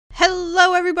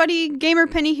Hello everybody, Gamer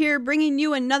Penny here, bringing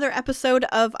you another episode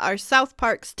of our South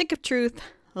Park Stick of Truth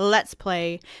Let's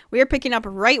Play. We are picking up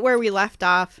right where we left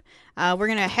off. We're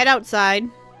gonna head outside,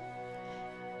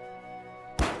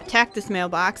 attack this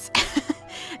mailbox,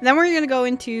 and then we're gonna go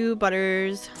into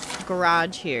Butter's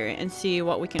garage here and see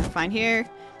what we can find here.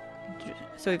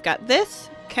 So we've got this,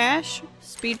 cash,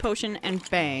 speed potion, and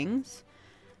bangs.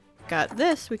 Got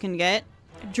this, we can get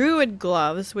Druid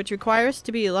gloves, which require us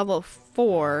to be level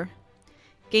 4.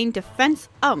 Gain defense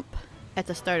up at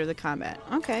the start of the combat.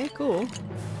 Okay, cool.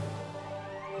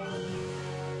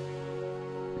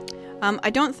 I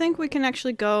don't think we can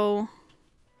actually go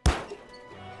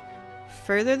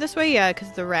further this way. Yeah,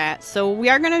 because the rats. So we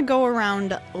are going to go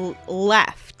around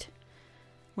left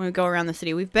when we go around the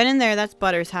city. We've been in there. That's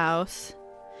Butter's house.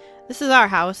 This is our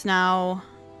house. Now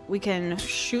we can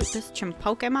shoot this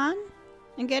Pokemon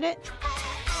and get it.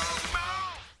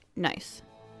 Nice.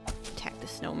 Attack the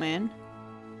snowman.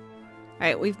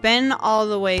 Alright, we've been all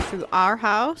the way through our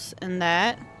house and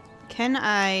that. Can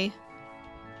I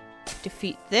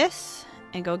defeat this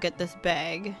and go get this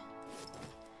bag?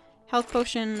 Health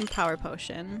potion, power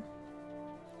potion.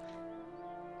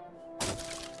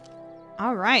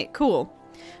 Alright, cool.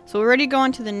 So we're ready to go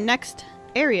on to the next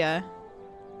area.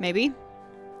 Maybe.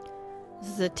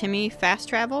 This is a Timmy fast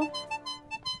travel.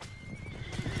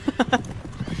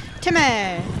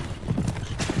 Timmy!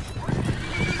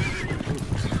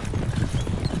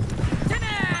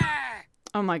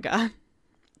 Oh my god.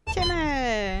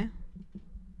 Timmy!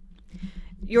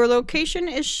 Your location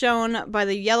is shown by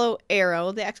the yellow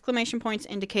arrow. The exclamation points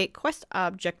indicate quest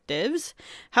objectives.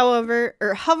 However,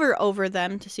 or hover over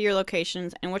them to see your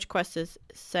locations and which quest is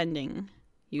sending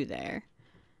you there.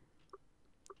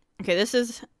 Okay,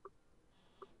 that's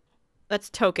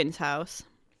Token's house.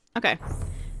 Okay.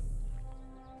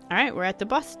 Alright, we're at the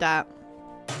bus stop.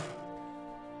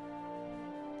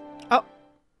 Oh.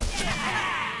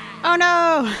 Oh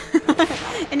no!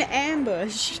 An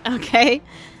ambush. Okay.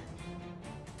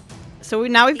 So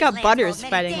now we've got Butters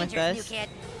fighting with us.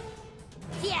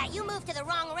 Yeah, you moved to the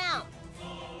wrong round.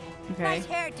 Okay. Nice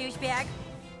hair, douchebag.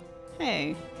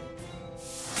 Hey.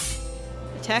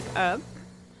 Attack up.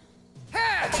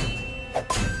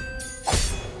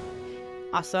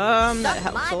 Awesome. That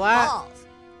helps a lot.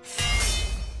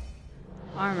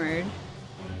 Armored.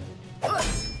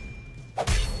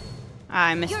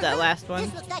 I missed that last one.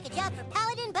 This looks like a job for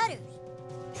Paladin Butters.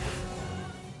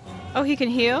 Oh, he can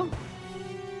heal?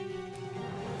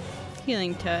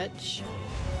 Healing touch.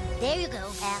 There you go,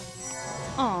 pal.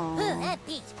 Aww. That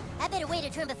beat. I better wait a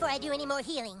turn before I do any more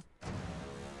healing.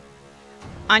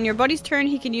 On your buddy's turn,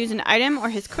 he can use an item or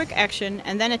his quick action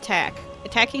and then attack.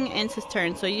 Attacking ends his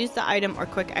turn, so use the item or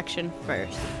quick action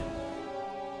first.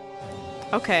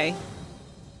 Okay.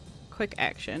 Quick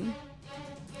action.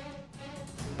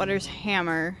 Butter's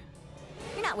hammer.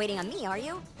 You're not waiting on me, are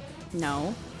you?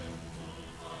 No.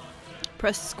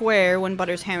 Press square when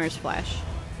Butter's hammers flash.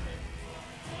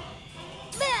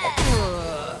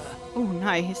 Oh,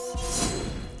 nice.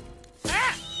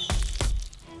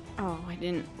 Oh, I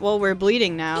didn't. Well, we're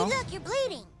bleeding now. Hey, look, you're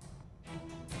bleeding.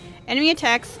 Enemy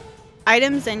attacks,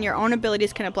 items, and your own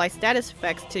abilities can apply status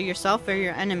effects to yourself or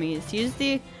your enemies. Use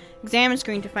the examine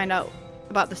screen to find out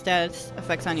about the status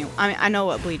effects on you. I mean, I know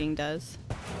what bleeding does.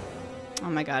 Oh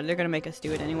my god, they're gonna make us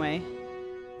do it anyway.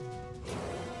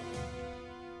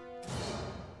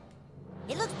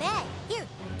 It looks bad. Here,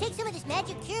 take some of this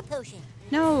magic cure potion.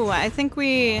 No, I think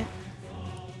we...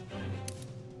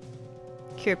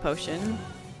 Cure potion.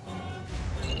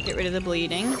 Get rid of the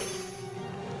bleeding.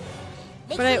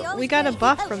 But we got a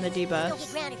buff from the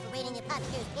debuffs.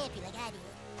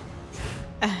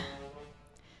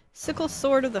 Sickle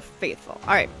Sword of the Faithful.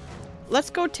 Alright,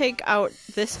 let's go take out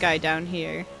this guy down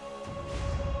here.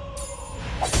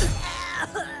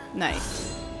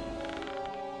 Nice.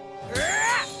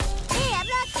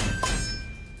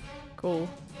 Cool.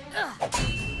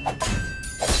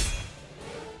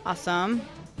 Awesome.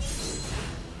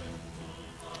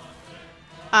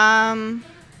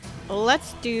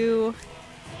 Let's do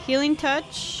healing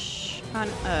touch on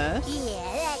us.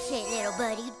 Yeah, that's it, little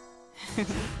buddy.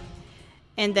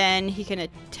 And then he can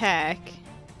attack.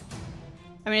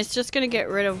 I mean, it's just gonna get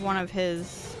rid of one of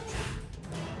his...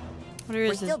 What are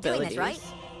his abilities? Right?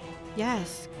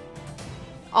 Yes.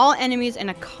 All enemies in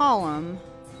a column.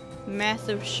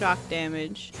 Massive shock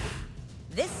damage.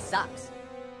 This sucks.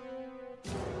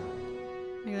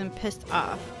 Make them pissed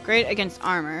off. Great against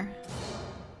armor.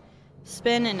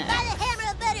 Spin and... By the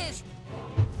hammer of Butters!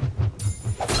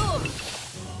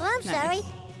 Well, I'm sorry.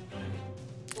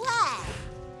 Why?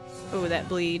 Oh, that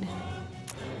bleed.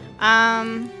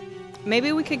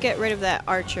 Maybe we could get rid of that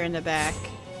archer in the back.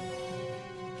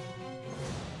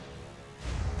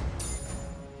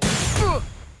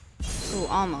 Ooh,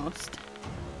 almost.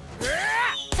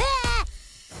 Oh,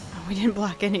 we didn't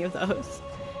block any of those.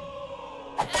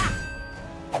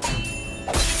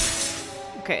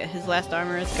 Okay, his last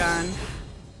armor is gone.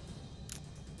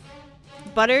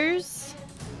 Butters.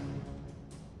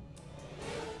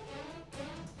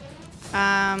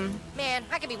 Man,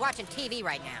 I could be watching TV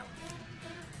right now.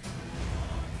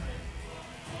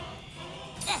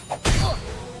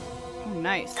 Oh,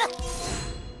 nice.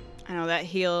 I know that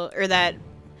heal, or that...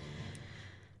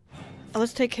 Oh,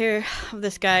 let's take care of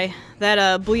this guy.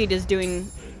 That bleed is doing...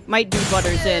 Might do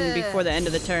Butters in before the end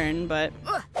of the turn, but...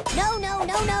 No, no,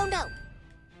 no, no, no.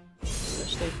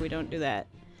 Especially if we don't do that.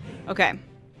 Okay.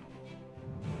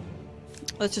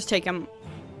 Let's just take him.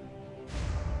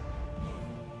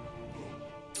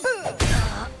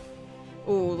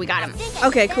 Ooh, we got him.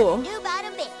 Okay, cool.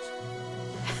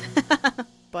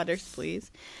 Butters,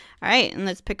 please. Alright, and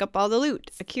let's pick up all the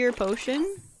loot. A cure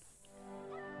potion.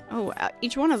 Oh,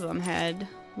 each one of them had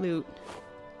loot.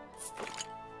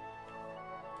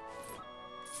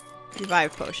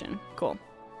 Revive potion. Cool.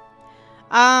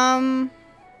 Alright,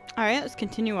 let's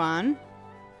continue on.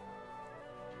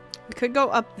 We could go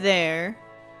up there.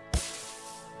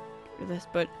 For this,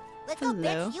 but Let's go,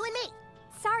 hello. bitch, you and me.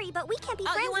 Sorry, but we can't be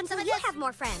friends until you have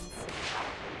more friends.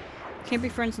 Can't be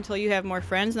friends until you have more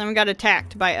friends. And then we got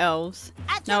attacked by elves.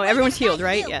 I can't No, wait everyone's to attack healed,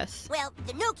 right? you. Yes. Well,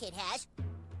 the new kid has.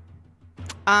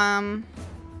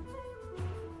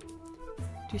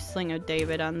 Do Sling of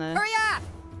David on the... Hurry up!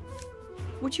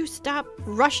 Would you stop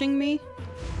rushing me?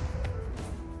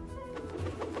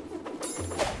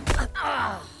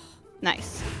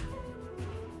 Nice.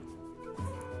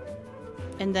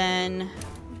 And then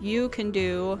you can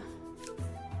do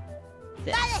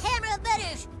this. By the hammer of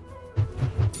Butters!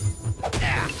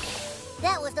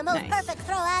 That was the most Nice. perfect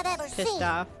throw I've ever Pissed seen.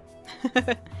 off.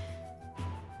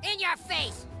 In your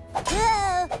face!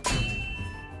 Oh.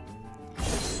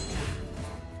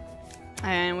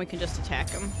 And we can just attack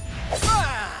him.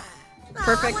 Oh, I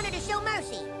Perfect. wanted to show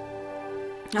mercy.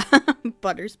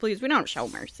 Butters, please. We don't show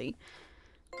mercy.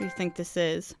 What do you think this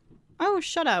is? Oh,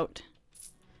 shutout.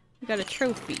 We got a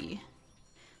trophy.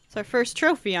 It's our first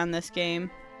trophy on this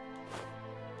game.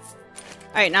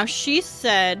 Alright, now she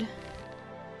said...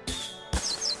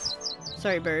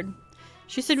 Sorry, bird.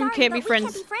 She said we can't be friends.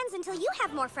 We can't be friends until you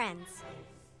have more friends.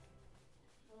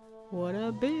 What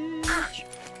a bitch.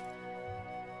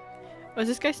 Oh, is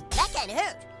this guy... That kinda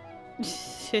hurt.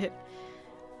 Shit.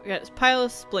 We got this pile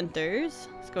of splinters.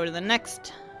 Let's go to the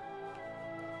next.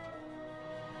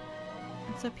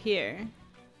 What's up here?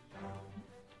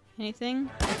 Anything?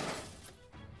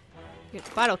 We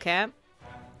got bottle cap.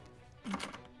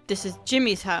 This is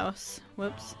Jimmy's house.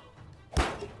 Whoops.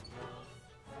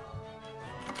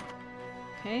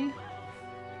 Okay.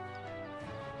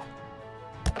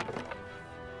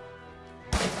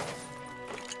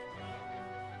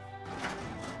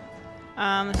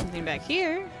 There's something back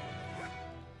here.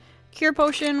 Cure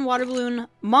potion, water balloon,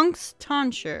 monk's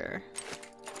tonsure.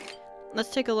 Let's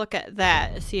take a look at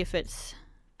that and see if it's...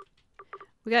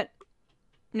 We got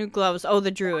new gloves. Oh,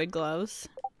 the druid gloves.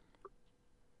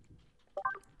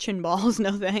 Chin balls,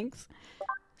 no thanks.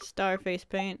 Star face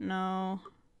paint, no.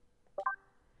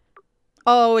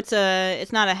 Oh, it's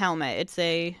not a helmet. It's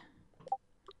a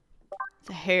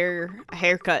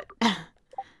haircut.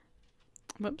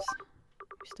 Whoops.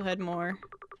 We still had more.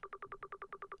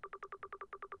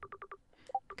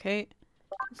 Okay.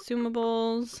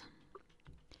 Consumables.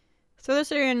 Throw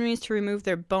this at your enemies to remove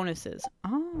their bonuses.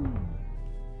 Oh.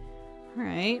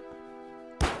 Alright.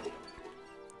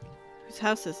 Whose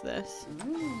house is this?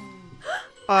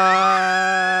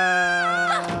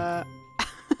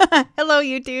 Hello,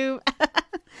 YouTube.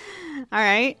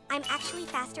 Alright. I'm actually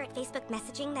faster at Facebook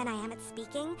messaging than I am at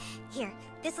speaking. Here,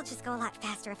 this'll just go a lot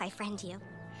faster if I friend you.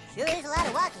 Sure is a lot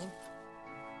of walking.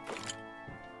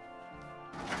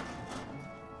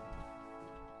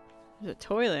 There's a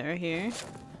toilet right here.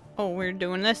 Oh, we're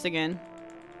doing this again.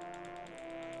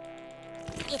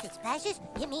 If it splashes,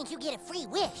 it means you get a free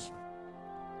wish.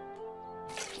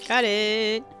 Got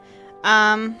it.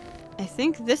 I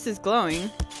think this is glowing.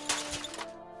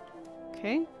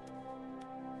 Okay.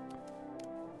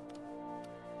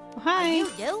 Oh, hi. You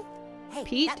do? Hey,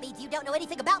 Pete? that means you don't know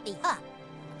anything about me, huh?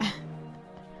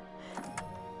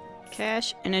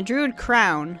 Cash and a druid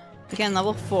crown. Again,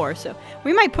 level 4. So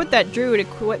we might put that druid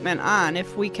equipment on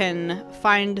if we can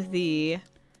find the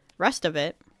rest of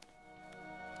it.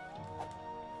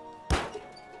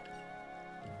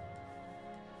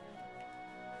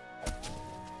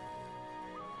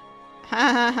 Ha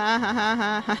ha ha ha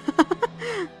ha ha.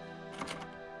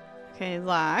 Okay,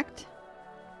 locked.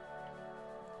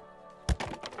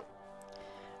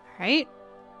 Alright.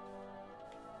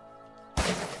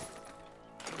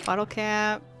 Bottle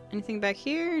cap. Anything back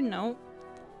here? Nope.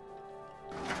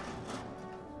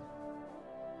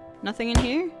 Nothing in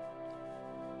here?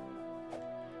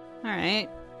 Alright.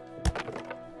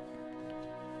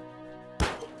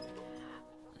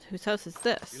 Whose house is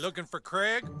this? You looking for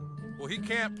Craig? Well, he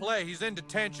can't play. He's in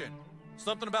detention.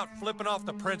 Something about flipping off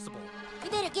the principal. We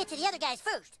better get to the other guys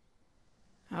first.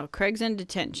 Oh, Craig's in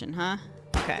detention, huh?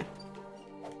 Okay.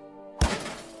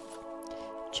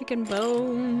 Chicken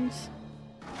bones.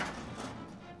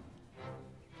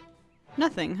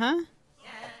 Nothing, huh?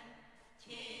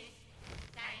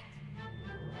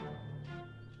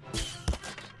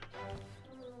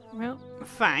 Well,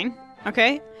 fine.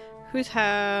 Okay. Whose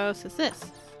house is this?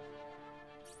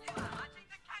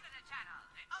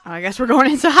 Oh, I guess we're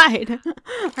going inside.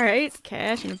 Alright,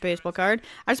 cash and a baseball card.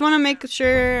 I just want to make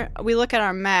sure we look at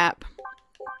our map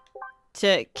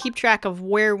to keep track of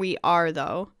where we are,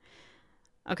 though.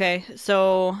 Okay,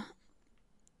 so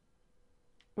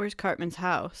where's Cartman's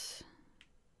house?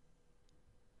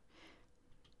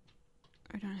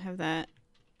 I don't have that.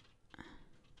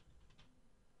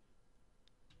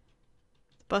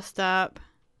 Bus stop.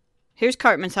 Here's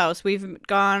Cartman's house. We've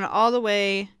gone all the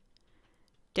way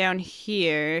down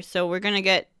here, so we're gonna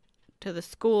get to the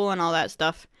school and all that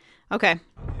stuff. Okay.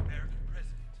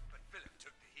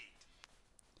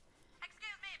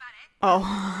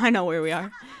 Oh, I know where we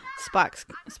are.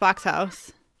 Spock's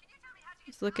house.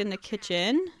 Let's look in the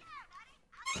kitchen.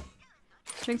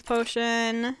 Strength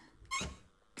potion.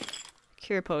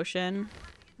 Cure potion.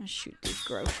 Let's shoot these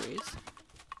groceries.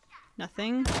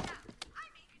 Nothing.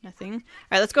 Nothing.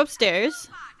 Alright, let's go upstairs.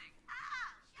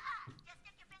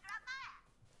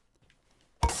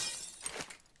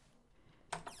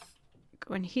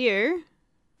 Go in here.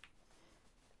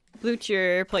 Loot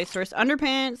your place source.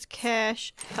 Underpants,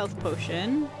 cash, health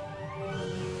potion.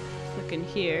 Let's look in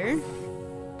here.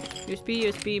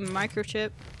 USB, microchip.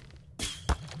 Look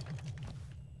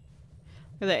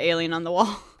at that alien on the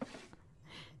wall.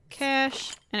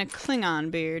 Cash and a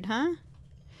Klingon beard, huh?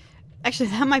 Actually,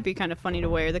 that might be kind of funny to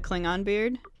wear, the Klingon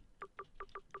beard.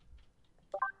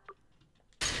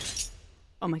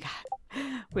 Oh my god.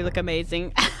 We look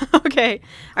amazing. Okay.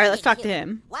 Alright, let's talk to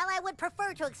him. While I would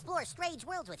prefer to explore strange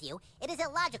worlds with you, it is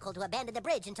illogical to abandon the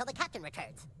bridge until the captain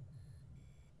returns.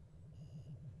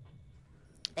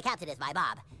 The captain is my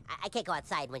Bob. I can't go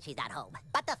outside when she's not home.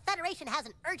 But the Federation has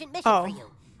an urgent mission for you.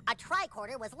 A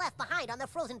tricorder was left behind on the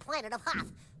frozen planet of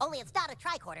Hoth. Only it's not a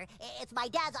tricorder, it's my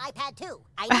dad's iPad 2.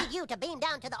 I need you to beam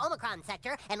down to the Omicron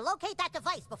sector and locate that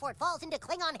device before it falls into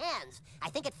Klingon hands. I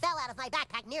think it fell out of my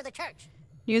backpack near the church.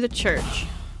 Near the church.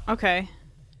 Okay.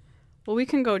 Well, we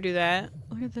can go do that.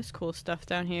 Look at this cool stuff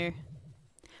down here.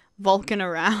 Vulcan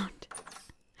around.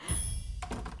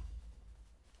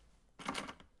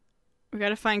 We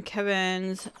gotta find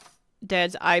Kevin's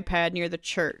dad's iPad near the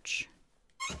church.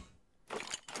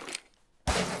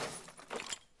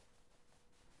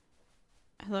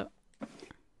 Hello.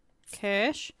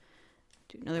 Cash.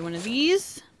 Do another one of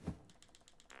these.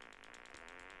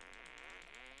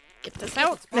 Get this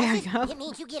out. There we go. It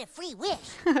means you get a free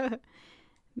wish.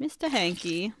 Mr.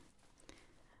 Hanky.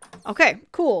 Okay,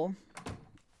 cool.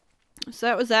 So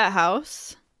that was that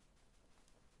house.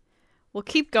 We'll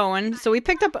keep going. So we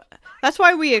picked up... That's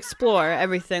why we explore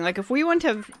everything. Like, if we wouldn't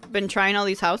have been trying all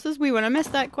these houses, we would have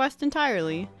missed that quest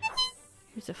entirely.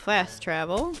 Here's a fast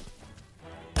travel.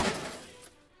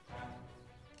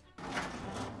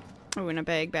 Oh, in a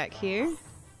bag back here.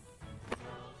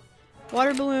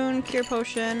 Water balloon, cure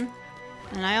potion.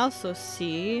 And I also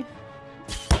see...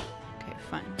 Okay,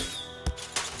 fine.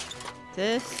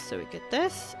 This, so we get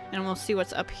this. And we'll see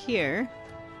what's up here.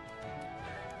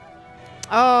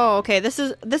 Oh, okay. This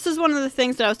is one of the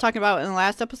things that I was talking about in the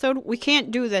last episode. We can't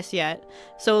do this yet.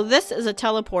 So this is a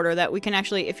teleporter that we can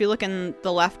actually, if you look in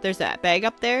the left, there's that bag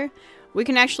up there. We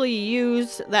can actually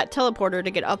use that teleporter to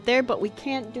get up there, but we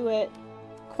can't do it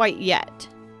quite yet.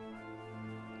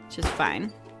 Which is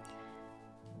fine.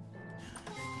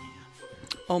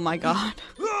 Oh my god.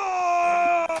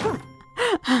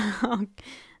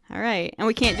 Alright, and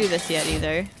we can't do this yet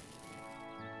either.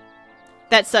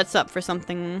 That sets up for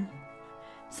something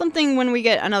when we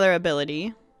get another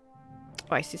ability.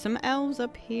 Oh, I see some elves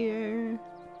up here.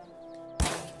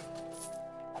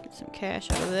 Get some cash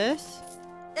out of this.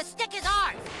 The stick is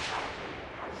ours.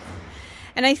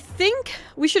 And I think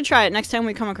we should try it next time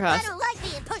we come across. I don't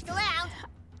like being pushed around.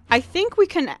 I think we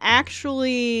can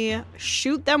actually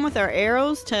shoot them with our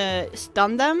arrows to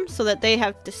stun them so that they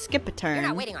have to skip a turn. You're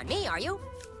not waiting on me, are you?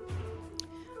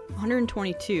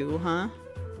 122, huh?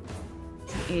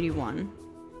 81.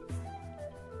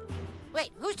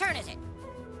 Wait, whose turn is it?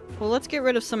 Well, let's get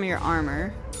rid of some of your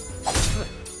armor.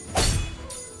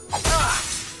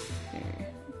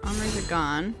 Here. Armors are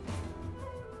gone.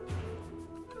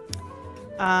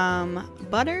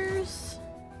 Butters?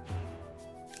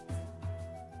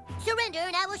 Surrender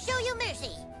and I will show you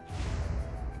mercy.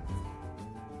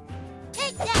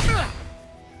 Take that!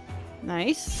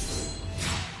 Nice.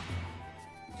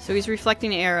 So he's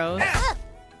reflecting arrows.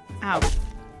 Ow. Ow,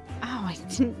 I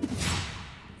didn't...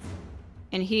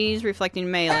 And he's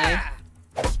reflecting melee.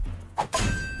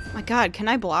 My god, can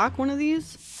I block one of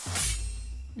these?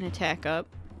 And attack up.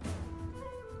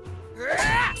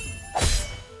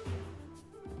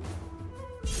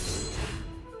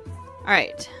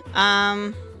 Alright.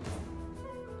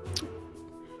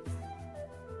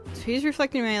 So he's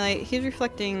reflecting melee. He's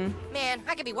reflecting... Man,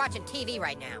 I could be watching TV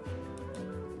right now.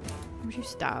 Would you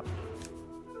stop?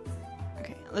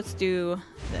 Okay, let's do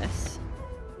this.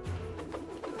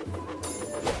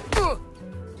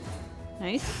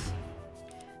 Nice.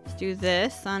 Let's do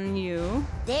this on you.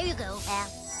 There you go, pal.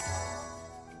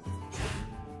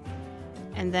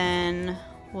 And then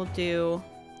we'll do...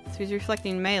 So he's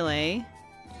reflecting melee.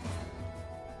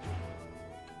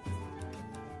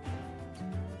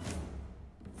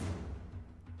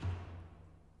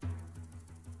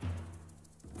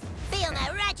 Feel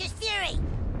my righteous fury!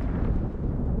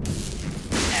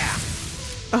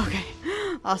 Okay.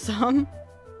 Awesome.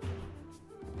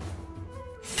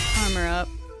 Armor up.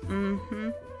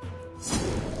 Mm-hmm.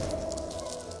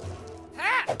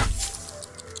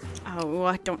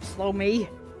 Oh, don't slow me.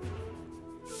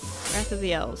 Wrath of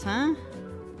the Elves, huh?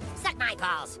 Suck my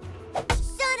balls.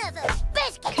 Son of a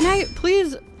biscuit! Can I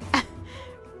please...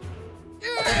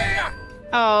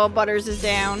 Oh, Butters is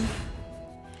down.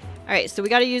 Alright, so we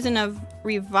gotta use a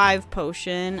revive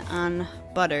potion on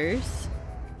Butters.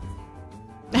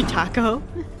 A taco.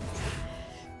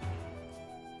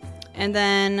 And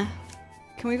then...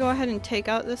 Can we go ahead and take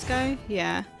out this guy?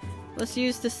 Yeah. Let's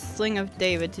use the Sling of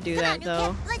David to do Come that, on, new though.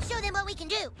 kid. Let's show them what we can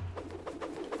do.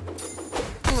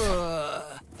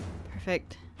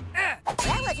 Perfect. That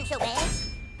wasn't so bad.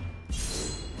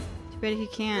 Too bad he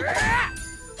can't.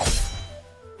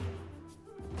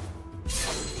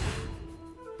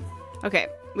 Okay,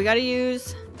 we gotta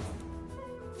use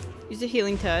a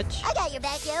healing touch. I got your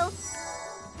back, yo.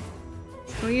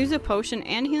 Can we use a potion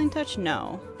and healing touch?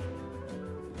 No.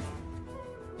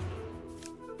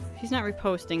 He's not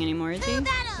reposting anymore, is he?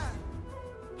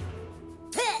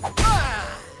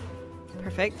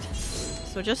 Perfect.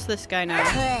 So just this guy now.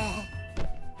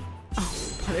 Oh,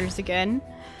 Butters again.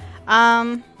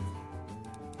 That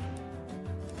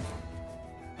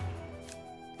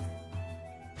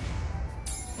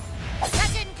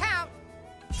didn't count.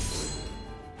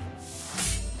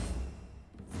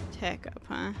 Attack up,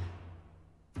 huh?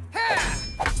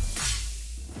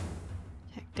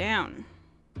 Attack down.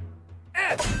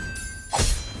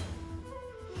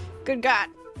 Good God.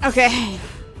 Okay.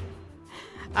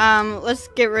 Let's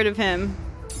get rid of him.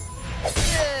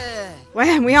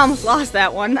 Man, we almost lost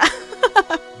that one.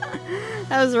 That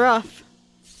was rough.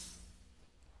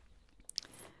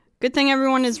 Good thing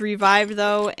everyone is revived,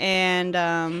 though, and,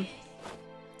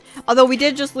 although we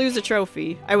did just lose a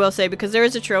trophy, I will say, because there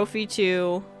is a trophy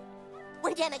to...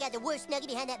 One time I got the worst nugget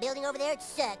behind that building over there, it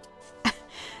sucked.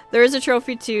 There is a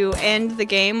trophy to end the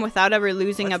game without ever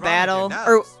losing a battle,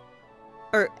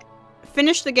 or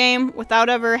finish the game without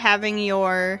ever having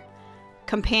your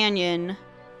companion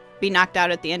be knocked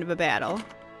out at the end of a battle.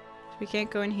 So we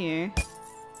can't go in here.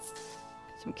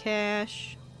 Some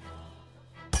cash.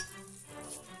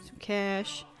 Some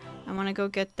cash. I want to go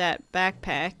get that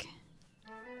backpack.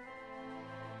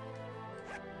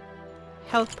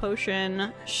 Health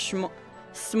potion.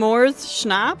 S'mores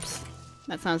schnapps?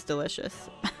 That sounds delicious.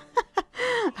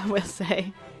 I will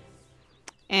say.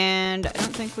 And I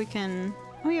don't think we can...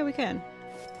 Oh yeah, we can.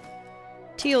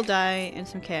 Teal dye and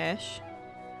some cash.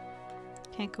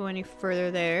 Can't go any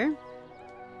further there.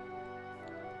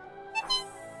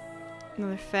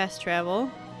 Another fast travel.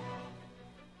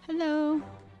 Hello.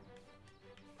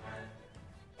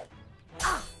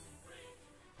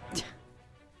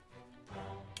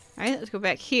 Alright, let's go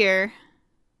back here.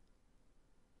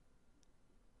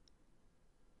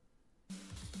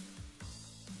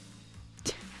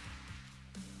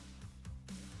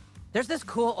 There's this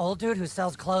cool old dude who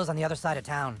sells clothes on the other side of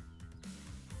town.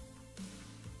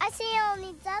 I see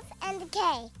only death and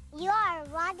decay. You are a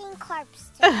rotting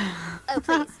corpse. Oh,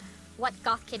 please. What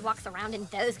goth kid walks around in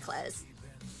those clothes?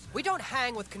 We don't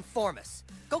hang with conformists.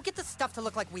 Go get the stuff to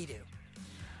look like we do.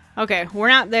 Okay, we're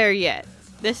not there yet.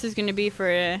 This is going to be for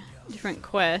a different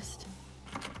quest.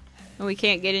 And we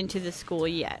can't get into the school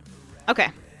yet. Okay.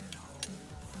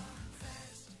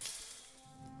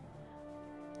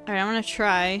 Alright, I'm going to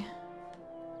try.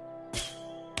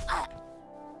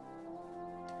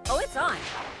 Oh, it's on.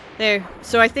 There.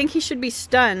 So I think he should be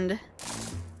stunned.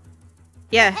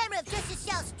 Yeah. Hammer of justice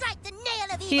shall strike the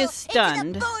nail of He evil is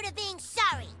stunned. into the board of being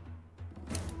sorry.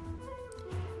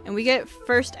 And we get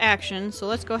first action, so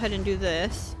let's go ahead and do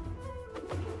this.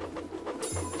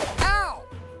 Ow!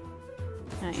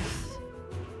 Nice.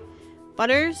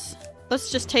 Butters,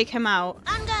 let's just take him out.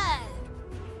 On guard.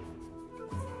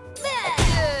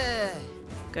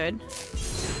 Good.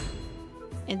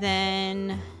 And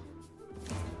then...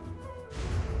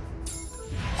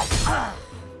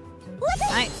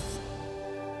 Nice.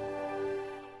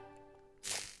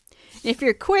 And if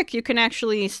you're quick, you can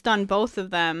actually stun both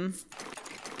of them.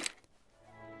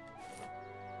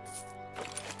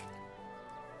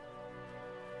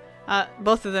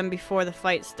 Both of them before the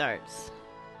fight starts.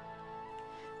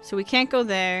 So we can't go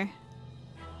there.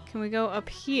 Can we go up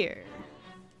here?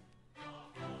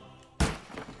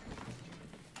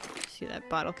 See that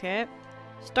bottle cap?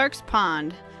 Stark's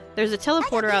Pond. There's a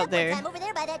teleporter out there. I'm over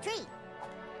there by that tree.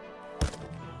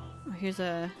 Oh, here's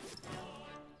a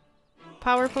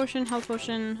power potion, health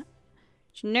potion,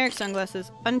 generic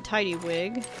sunglasses, untidy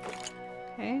wig.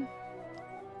 Okay.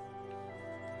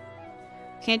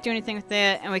 Can't do anything with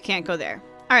that, and we can't go there.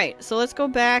 Alright, so let's go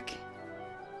back.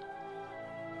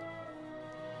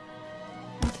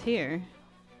 What's here?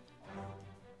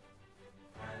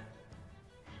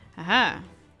 Aha.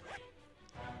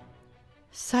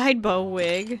 Sidebow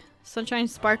wig. Sunshine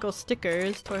Sparkle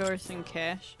stickers. Toy horse and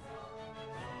cash.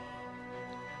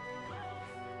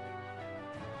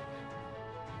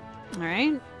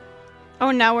 Alright. Oh,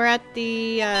 now we're at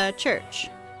the church.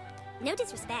 No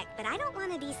disrespect, but I don't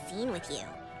want to be seen with you.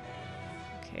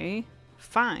 Okay,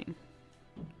 fine.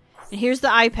 And here's the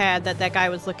iPad that guy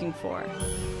was looking for.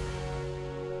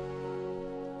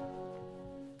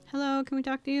 Hello, can we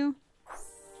talk to you?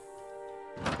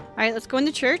 Alright, let's go in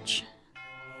the church.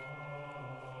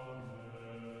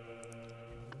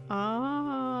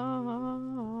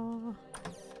 Oh.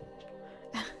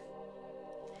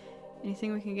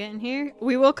 Anything we can get in here?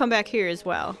 We will come back here as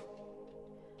well.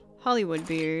 Hollywood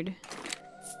beard.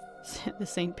 The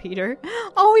St. Peter.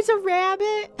 Oh, he's a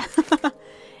rabbit!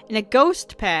 And a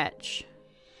ghost patch.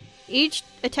 Each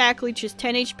attack leeches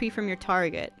 10 HP from your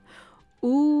target.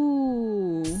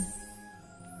 Ooh.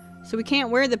 So we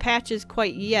can't wear the patches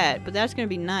quite yet, but that's gonna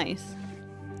be nice.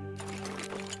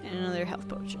 And another health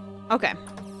potion. Okay.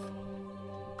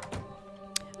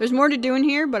 There's more to do in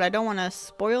here, but I don't want to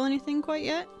spoil anything quite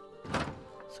yet.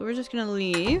 So we're just gonna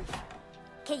leave.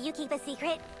 Can you keep a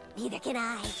secret? Neither can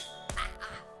I.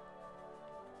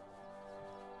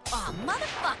 Oh,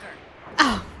 motherfucker!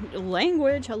 Oh,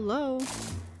 language, hello.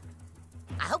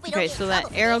 I hope we don't Okay, get so in that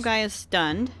trouble for arrow this. guy is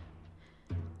stunned.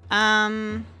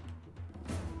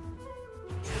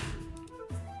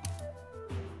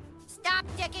 Stop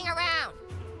dicking around!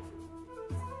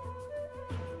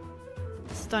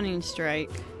 Stunning strike.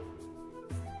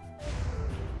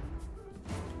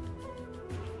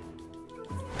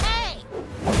 Hey!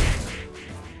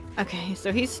 Okay,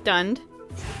 so he's stunned.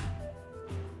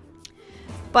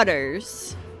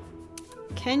 Butters.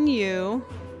 Can you...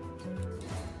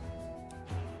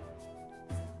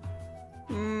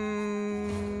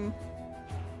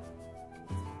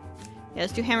 Yeah,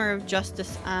 let's do Hammer of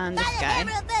Justice on this guy.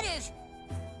 Hammer of Butters!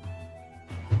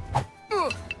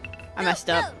 I messed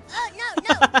up. No!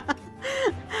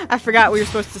 I forgot we were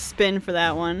supposed to spin for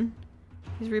that one.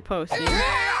 He's reposting.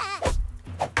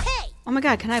 Hey! Oh my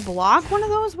god, can I block one of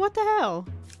those? What the hell?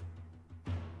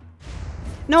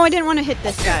 No, I didn't want to hit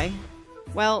this guy.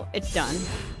 Well, it's done.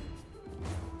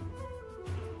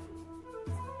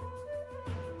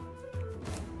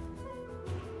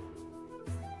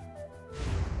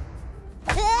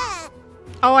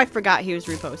 Oh, I forgot he was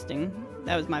reposting.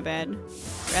 That was my bad.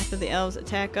 Wrath of the Elves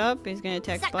attack up. He's gonna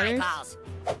attack Suck my Butters. balls.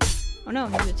 Oh no,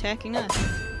 he's attacking us.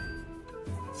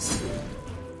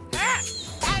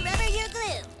 I rubber your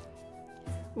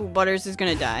glue. Ooh, Butters is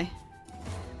gonna die.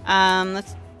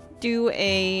 Let's do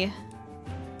a...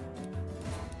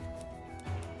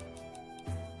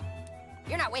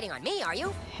 You're not waiting on me, are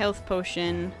you? health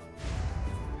potion.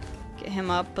 Get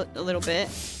him up a little bit.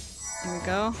 There we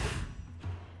go.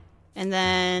 And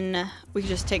then we can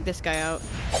just take this guy out.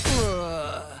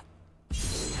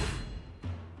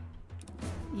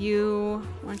 You,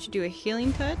 why don't you do a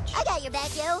healing touch? I got your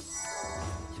back, yo.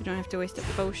 So we don't have to waste a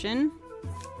potion.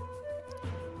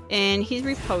 And he's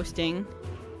reposting.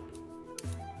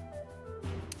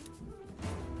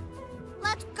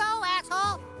 Let's go,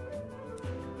 asshole.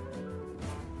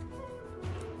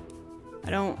 I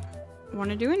don't want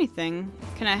to do anything.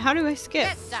 Can I? How do I skip?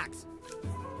 This sucks.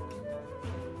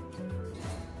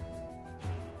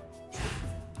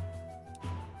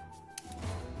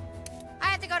 I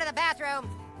have to go to the bathroom.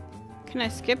 Can I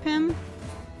skip him?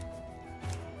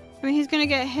 I mean, he's gonna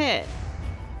get hit.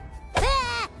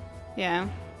 Ah! Yeah.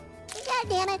 God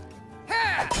damn it.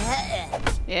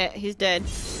 Yeah, he's dead.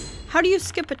 How do you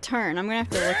skip a turn? I'm gonna have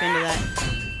to look into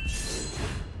that.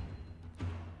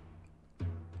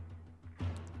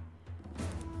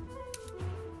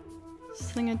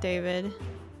 Sling a David.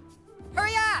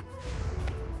 Hurry up!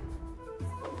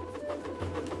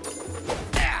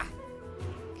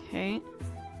 Okay.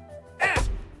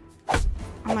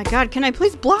 Oh my god, can I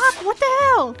please block? What the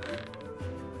hell?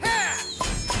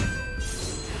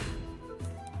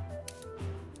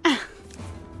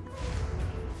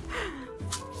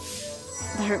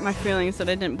 That hurt my feelings that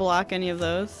I didn't block any of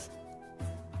those.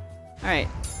 Alright.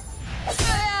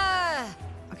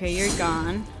 Okay, you're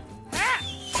gone.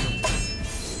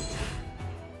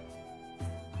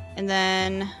 And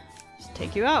then just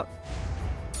take you out.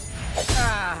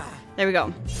 There we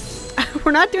go.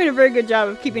 We're not doing a very good job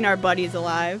of keeping our buddies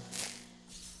alive.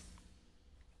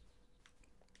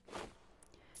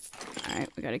 Alright,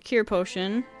 we got a cure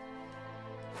potion.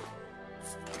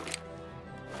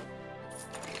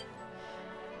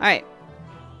 Alright.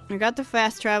 We got the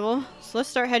fast travel. So let's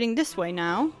start heading this way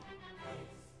now.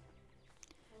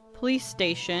 Police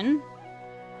station.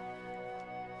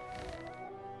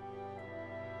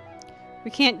 We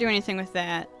can't do anything with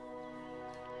that.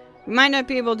 We might not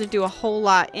be able to do a whole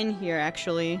lot in here,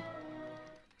 actually.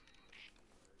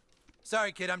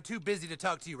 Sorry, kid, I'm too busy to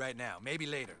talk to you right now. Maybe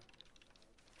later.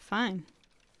 Fine.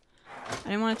 I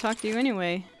didn't want to talk to you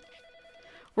anyway.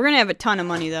 We're gonna have a ton of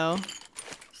money, though.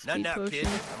 None Speed up, kid.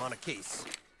 potion. I'm on a case.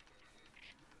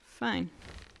 Fine.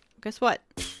 Guess what?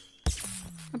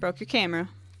 I broke your camera.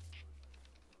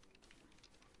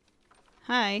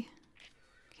 Hi.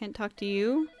 Can't talk to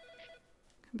you.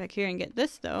 Come back here and get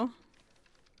this, though.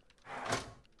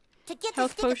 To get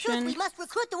Health the stick of truth, potion. we must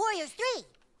recruit the Warriors 3.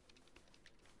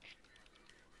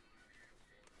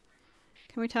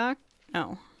 Can we talk?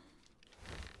 No.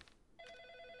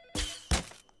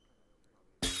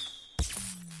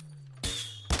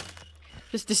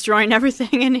 Just destroying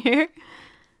everything in here.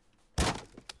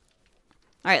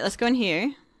 Alright, let's go in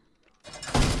here.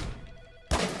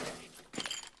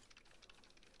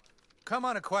 Come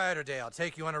on a quieter day. I'll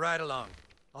take you on a ride along.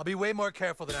 I'll be way more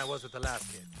careful than I was with the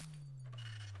last kid.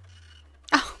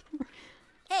 Oh.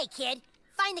 Hey, kid.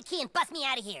 Find the key and bust me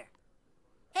out of here.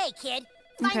 Hey, kid.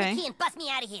 Find Okay. the key and bust me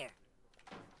out of here.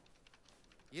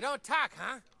 You don't talk,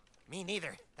 huh? Me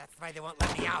neither. That's why they won't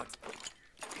let me out.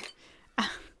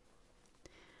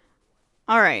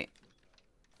 Alright.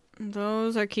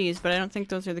 Those are keys, but I don't think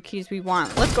those are the keys we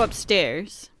want. Let's go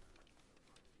upstairs.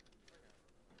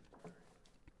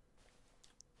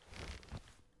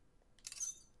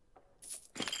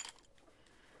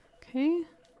 Okay.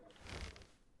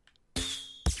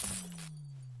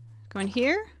 Go in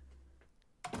here.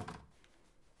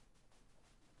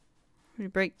 We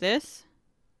break this.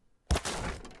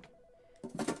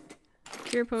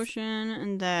 Cure potion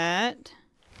and that.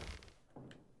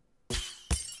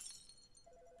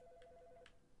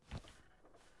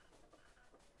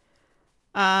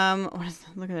 What is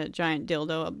that? Look at that giant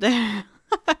dildo up there.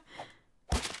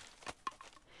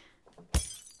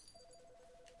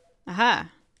 Aha.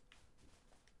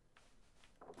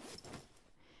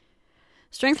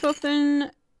 Strength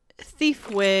weapon, thief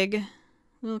wig,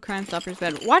 little crime stopper's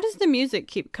bed. Why does the music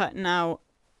keep cutting out?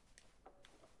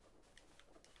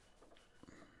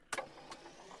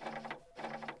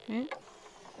 Okay.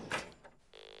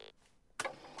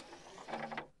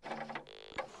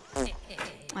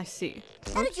 I see.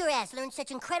 How did your ass learn such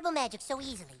incredible magic so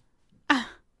easily?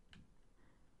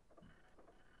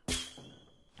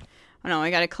 Oh no, I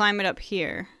gotta climb it up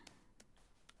here.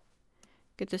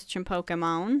 Get this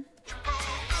Chimpokemon.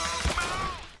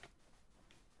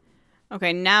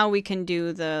 Okay, now we can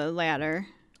do the ladder.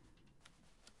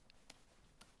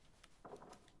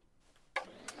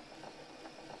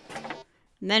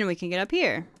 And then we can get up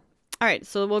here. Alright,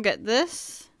 so we'll get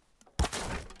this.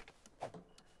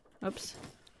 Oops.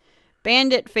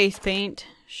 Bandit face paint.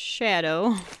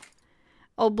 Shadow.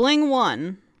 Oh, bling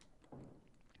 1.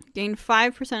 Gain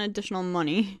 5% additional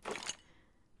money.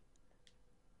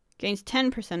 Gains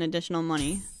 10% additional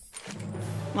money.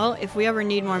 Well, if we ever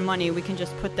need more money, we can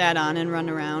just put that on and run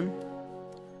around.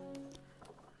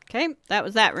 Okay, that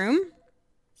was that room.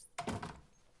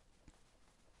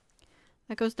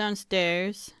 That goes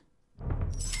downstairs.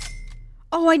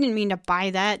 Oh, I didn't mean to buy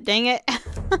that. Dang it.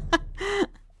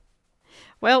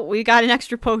 Well, we got an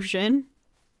extra potion.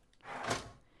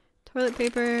 Toilet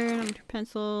paper,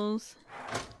 pencils.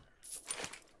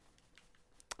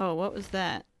 Oh, what was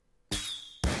that?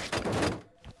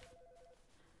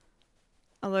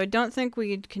 Although I don't think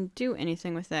we can do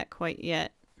anything with that quite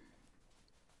yet.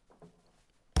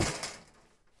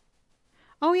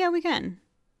 Oh yeah, we can.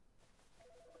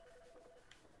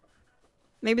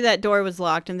 Maybe that door was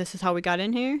locked and this is how we got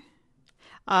in here.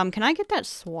 Can I get that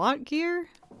SWAT gear?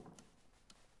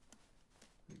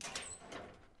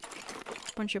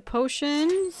 Bunch of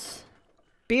potions.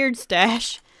 Beard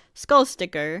stash. Skull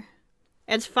sticker.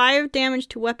 Adds 5 damage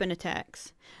to weapon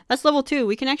attacks. That's level 2.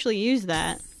 We can actually use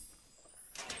that.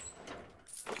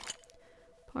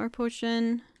 Power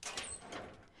potion.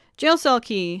 Jail cell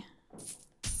key.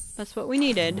 That's what we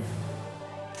needed.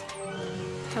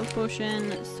 Health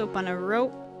potion. Soap on a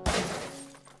rope.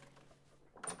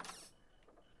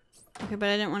 Okay, but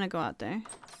I didn't want to go out there.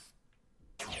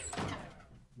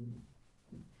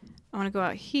 I want to go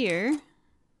out here.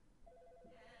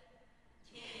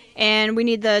 And we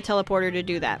need the teleporter to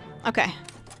do that. Okay.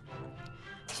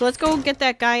 So let's go get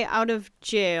that guy out of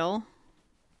jail.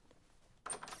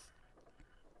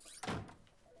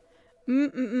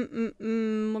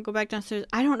 We'll go back downstairs.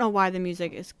 I don't know why the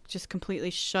music is just completely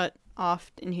shut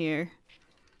off in here.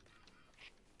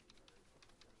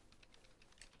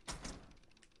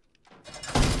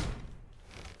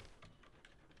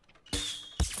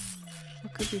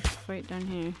 What could we fight down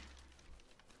here?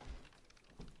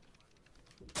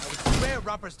 I would swear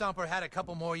Romper Stomper had a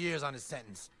couple more years on his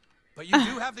sentence. But you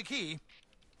do have the key.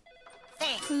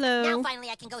 Thanks. Hello. Now finally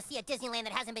I can go see a Disneyland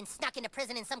that hasn't been snuck into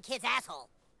prison in some kid's asshole.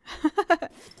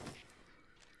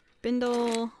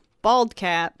 Bindle. Bald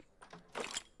cap.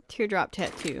 Teardrop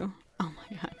tattoo. Oh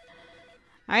my god.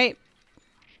 Alright.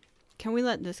 Can we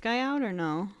let this guy out or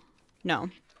no? No.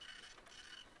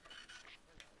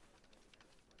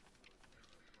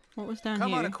 What was down Come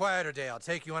here? on a quieter day. I'll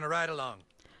take you on a ride along.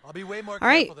 I'll be way more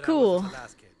Alright, careful than cool. I was with the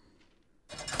last kid.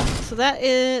 So that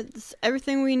is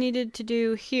everything we needed to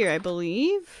do here, I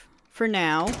believe. For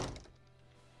now.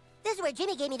 This is where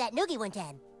Jimmy gave me that noogie one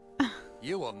time.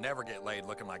 You will never get laid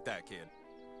looking like that, kid.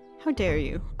 How dare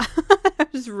you?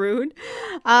 That was rude.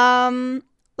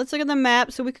 Let's look at the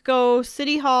map. So we could go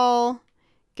City Hall,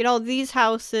 get all these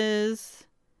houses,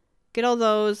 get all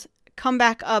those, come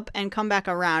back up and come back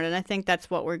around. And I think that's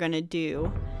what we're going to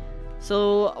do.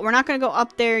 So we're not going to go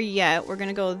up there yet. We're going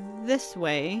to go this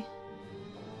way.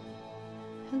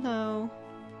 Hello.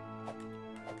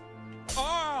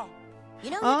 Oh! You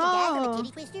know who's the dad from the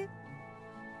Kitty Twister?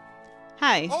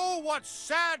 Hi. Oh, what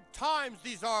sad times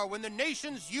these are when the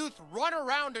nation's youth run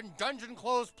around in dungeon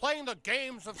clothes playing the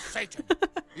games of Satan.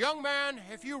 Young man,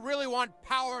 if you really want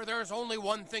power, there's only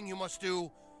one thing you must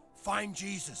do. Find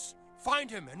Jesus.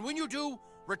 Find him, and when you do,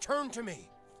 return to me.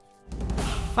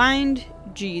 Find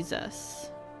Jesus.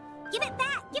 Give it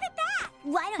back! Give it back!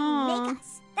 Why don't you make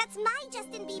us? That's my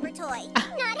Justin Bieber toy.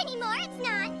 Not anymore, it's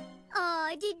not.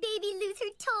 Aw, did baby lose her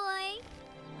toy?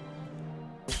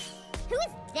 Who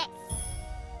is this?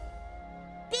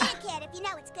 Be a kid if you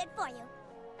know it's good for you.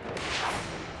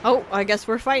 Oh, I guess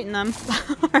we're fighting them.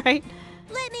 Alright.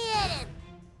 Let me at him.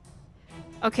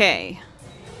 Okay.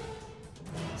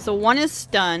 So one is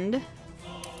stunned.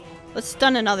 Let's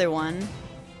stun another one.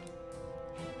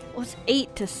 Well, it's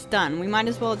 8 to stun. We might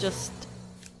as well just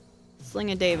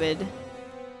sling a David.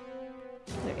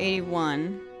 They're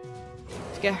 81.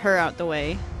 Let's get her out the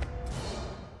way.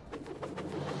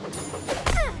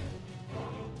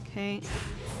 Okay.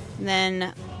 And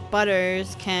then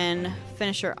Butters can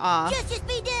finish her off. Just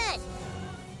be dead.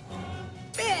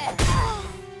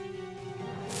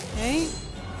 Okay.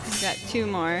 We've got 2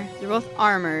 more. They're both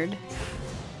armored.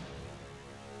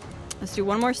 Let's do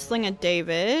one more sling of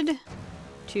David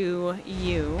to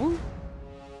you.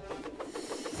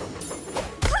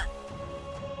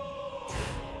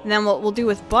 And then what we'll do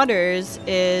with Butters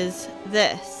is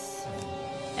this.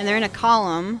 And they're in a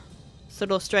column, so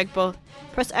it'll strike both.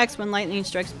 Press X when lightning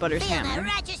strikes Butters' Feel hammer. the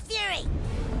righteous fury.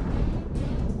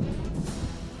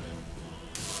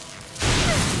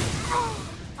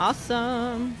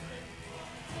 Awesome.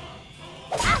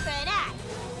 After that.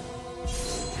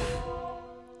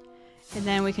 And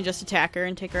then we can just attack her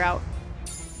and take her out.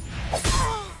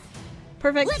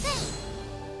 Perfect.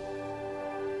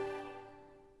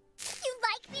 You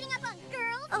like beating up on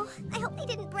girls? Oh, I hope they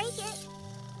didn't break it.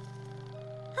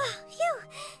 Oh, phew.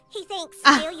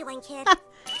 Thanks. There you went, kid.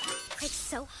 It's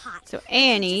so hot. So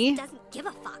Annie. She just doesn't give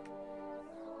a fuck.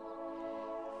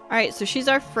 Alright, so she's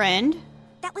our friend.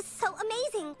 That was so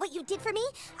amazing. What you did for me,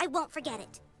 I won't forget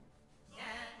it.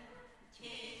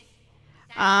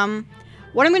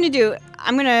 What I'm gonna do,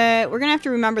 we're gonna have to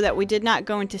remember that we did not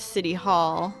go into City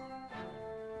Hall.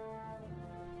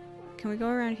 Can we go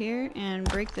around here and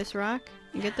break this rock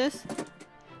and get this?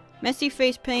 Messy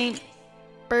face paint,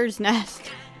 bird's nest,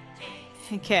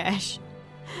 and cash.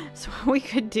 So what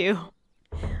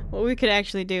we could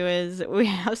actually do is, we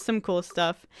have some cool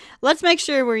stuff. Let's make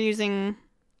sure we're using,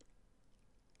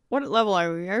 what level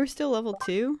are we? Are we still level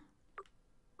 2?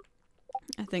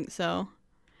 I think so.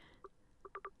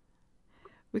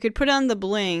 We could put on the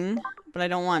bling, but I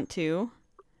don't want to.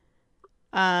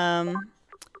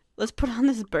 Let's put on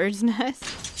this bird's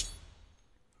nest.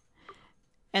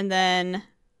 And then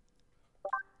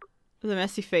the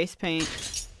messy face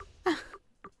paint.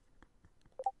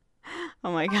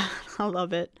 Oh my god, I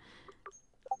love it.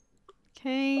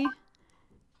 Okay.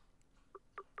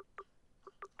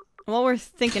 While we're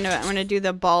thinking of it, I'm gonna do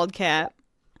the bald cap.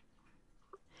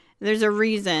 There's a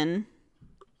reason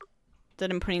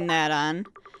that I'm putting that on.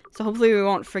 So hopefully we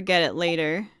won't forget it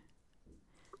later.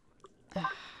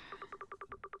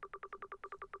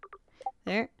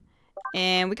 There.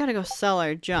 And we gotta go sell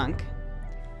our junk.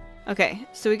 Okay,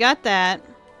 so we got that.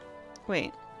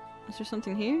 Wait, is there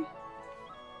something here?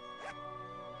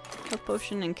 A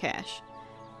potion and cash.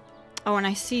 Oh, and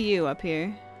I see you up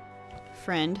here,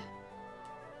 friend.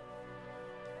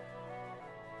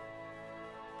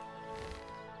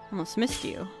 Almost missed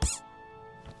you.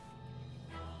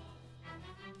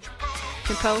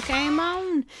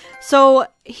 Pokemon. So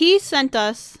he sent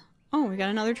us. Oh, we got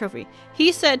another trophy.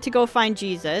 He said to go find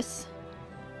Jesus,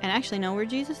 and actually know where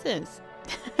Jesus is.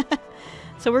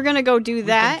 So we're gonna go do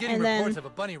that, and then. Reports of a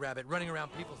bunny rabbit running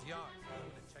around people's yards.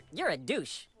 You're a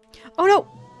douche. Oh no!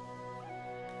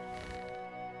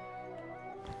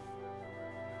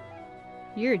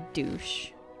 You're a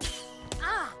douche.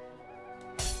 Ah!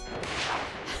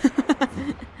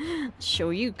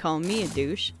 Show you call me a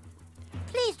douche.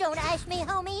 Please don't ask me,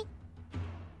 homie.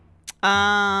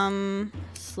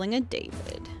 Sling a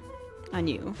David on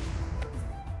you.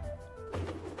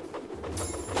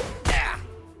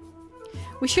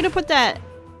 We should have put that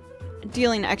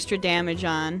dealing extra damage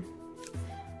on.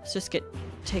 Let's just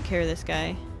take care of this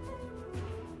guy.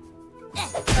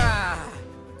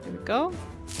 There we go.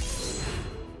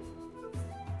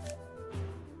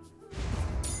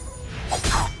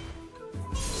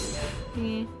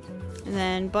 Okay. And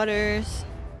then Butters.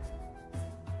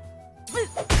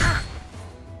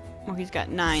 Oh, he's got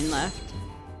 9 left.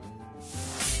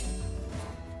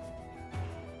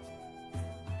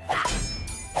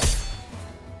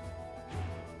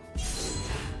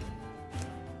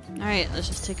 Alright, let's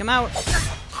just take him out.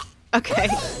 Okay.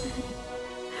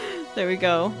 There we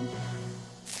go.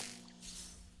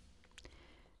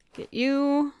 Get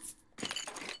you.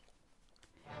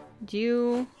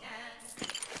 You.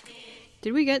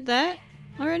 Did we get that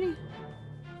already?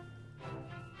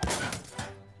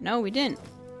 No, we didn't.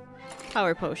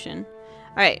 Power potion.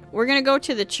 Alright, we're gonna go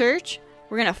to the church.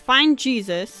 We're gonna find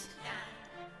Jesus.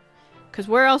 Because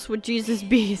where else would Jesus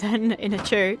be than in a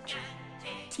church?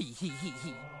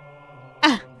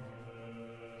 Ah!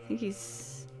 I think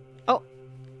he's... Oh!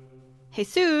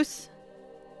 Jesus!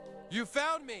 You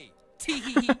found me!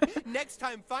 Next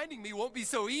time finding me won't be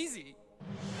so easy.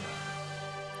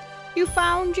 You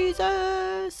found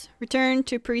Jesus! Return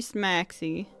to Priest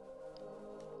Maxie.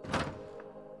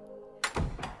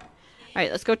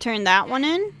 Alright, let's go turn that one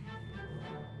in.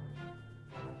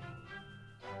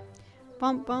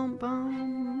 Bum bum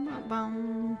bum bum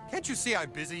bum. Can't you see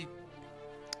I'm busy?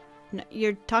 No,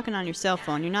 you're talking on your cell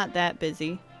phone. You're not that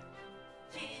busy.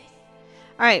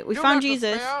 Alright, we You found left us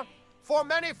Jesus. there, for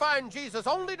many find Jesus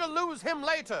only to lose him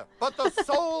later. But the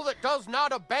soul that does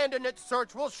not abandon its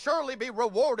search will surely be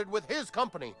rewarded with his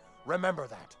company. Remember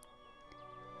that.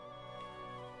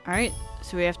 Alright,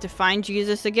 so we have to find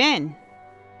Jesus again.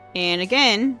 And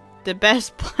again, the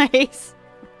best place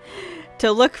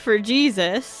to look for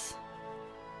Jesus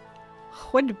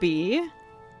would be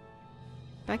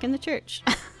back in the church.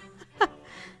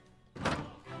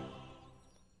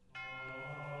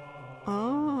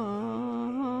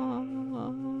 Oh,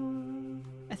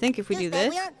 I think if we do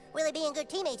this. We aren't really being good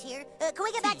teammates here. Can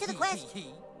we get back to the quest?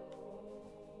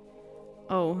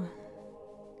 Oh,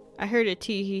 I heard a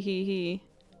tee hee hee hee.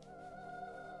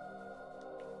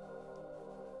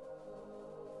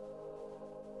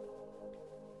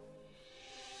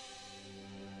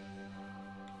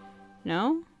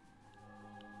 No?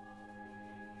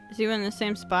 Is he in the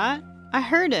same spot? I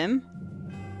heard him.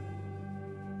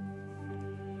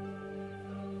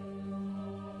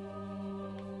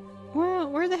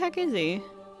 is he?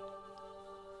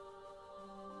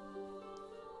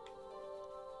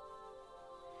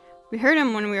 We heard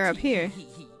him when we were up here.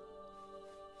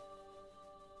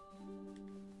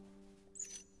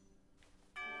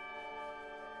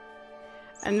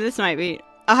 And this might be...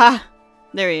 Aha!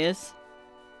 There he is.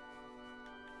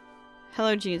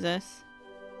 Hello, Jesus.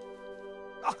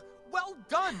 Well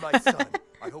done, my son.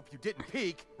 I hope you didn't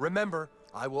peek. Remember,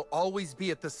 I will always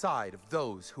be at the side of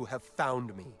those who have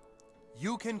found me.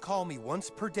 You can call me once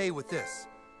per day with this,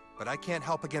 but I can't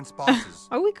help against bosses.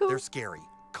 Are we cool? They're scary.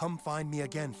 Come find me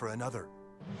again for another.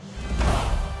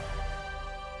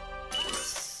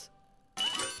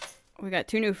 We got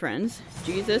 2 new friends.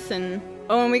 Jesus and...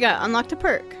 Oh, and we got unlocked a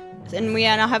perk. And we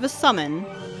now have a summon.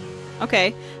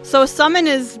 Okay. So a summon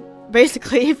is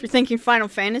basically, if you're thinking Final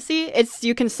Fantasy, it's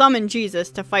you can summon Jesus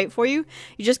to fight for you.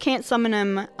 You just can't summon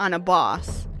him on a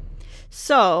boss.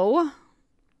 So...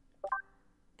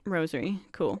 Rosary.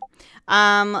 Cool.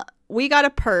 We got a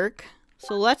perk.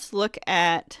 So let's look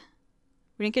at...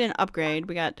 We didn't get an upgrade.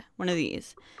 We got one of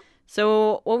these.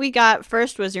 So what we got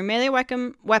first was your melee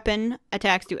weapon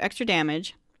attacks do extra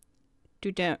damage.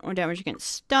 Do more damage against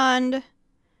stunned.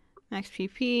 Max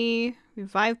PP.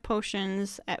 Revive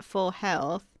potions at full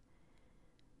health.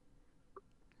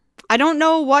 I don't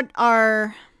know what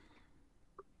our...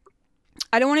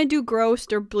 I don't want to do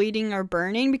grossed or bleeding or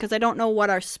burning because I don't know what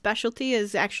our specialty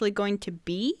is actually going to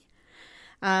be.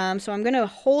 So I'm going to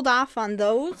hold off on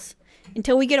those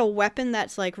until we get a weapon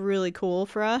that's like really cool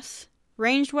for us.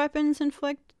 Ranged weapons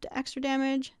inflict extra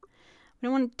damage. We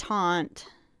don't want to taunt.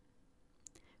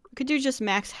 We could do just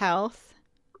max health.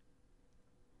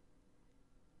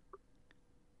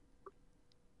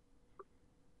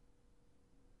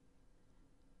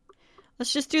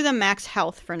 Let's just do the max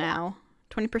health for now.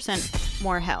 20%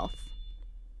 more health.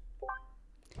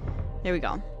 There we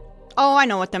go. Oh, I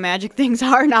know what the magic things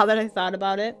are now that I thought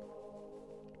about it.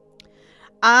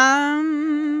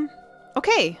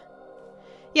 Okay.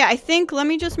 Yeah, I think, let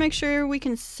me just make sure we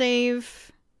can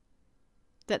save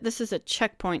that this is a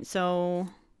checkpoint, so...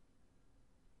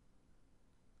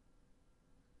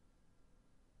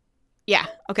 Yeah,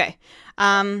 okay.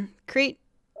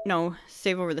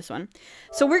 Save over this one.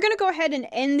 So we're going to go ahead and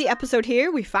end the episode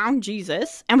here. We found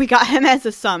Jesus, and we got him as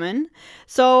a summon.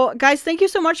 So, guys, thank you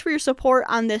so much for your support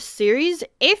on this series.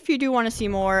 If you do want to see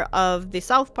more of the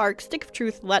South Park Stick of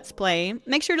Truth Let's Play,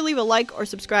 make sure to leave a like or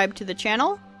subscribe to the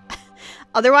channel.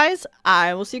 Otherwise,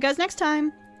 I will see you guys next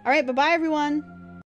time. Alright, bye-bye, everyone.